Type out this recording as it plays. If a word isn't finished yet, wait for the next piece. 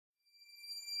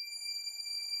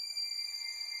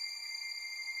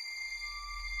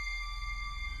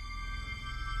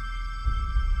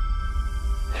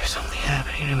something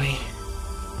happening to me.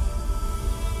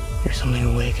 There's something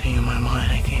awakening in my mind.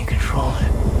 I can't control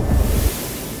it.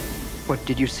 What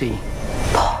did you see?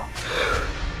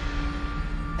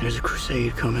 There's a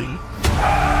crusade coming.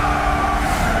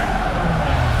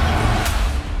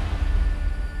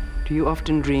 Do you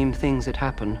often dream things that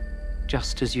happen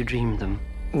just as you dreamed them?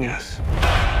 Yes.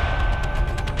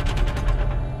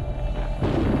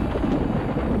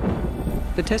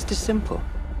 The test is simple.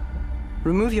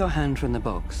 Remove your hand from the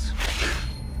box,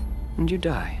 and you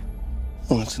die.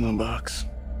 What's in the box?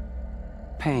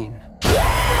 Pain.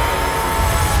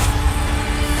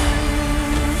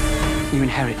 You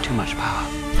inherit too much power.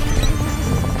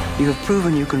 You have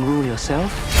proven you can rule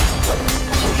yourself.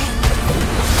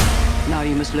 Now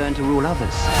you must learn to rule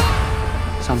others.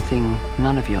 Something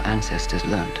none of your ancestors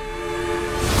learned.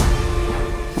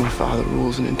 My father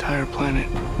rules an entire planet.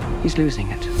 He's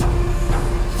losing it.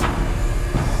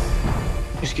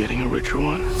 He's getting a richer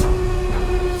one.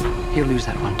 He'll lose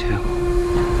that one too.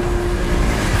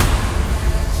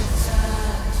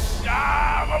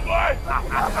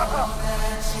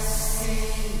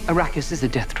 Arrakis is a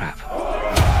death trap.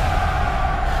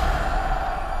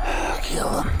 Kill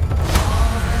them.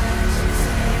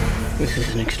 This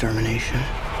is an extermination.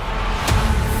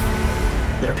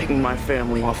 They're picking my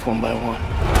family off one by one.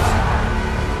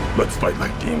 Let's fight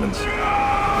like demons.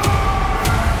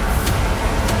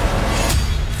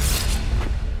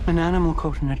 An animal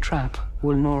caught in a trap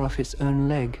will gnaw off its own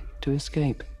leg to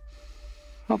escape.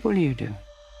 What will you do?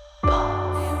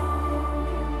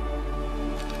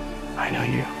 I know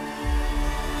you.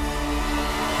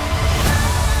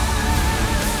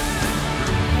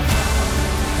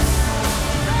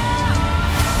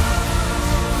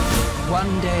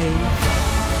 One day,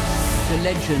 the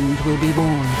legend will be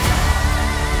born.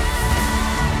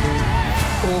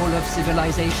 All of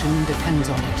civilization depends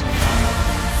on it.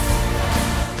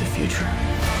 The future.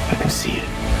 I can see it.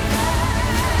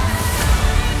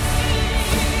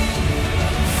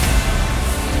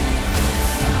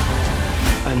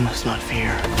 I must not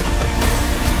fear.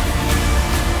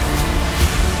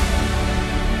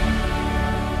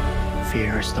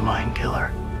 Fear is the mind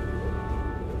killer.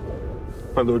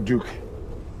 My Lord Duke.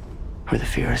 Where the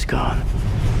fear is gone,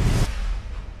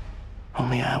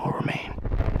 only I will remain.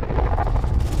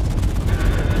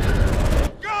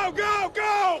 Go, go,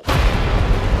 go!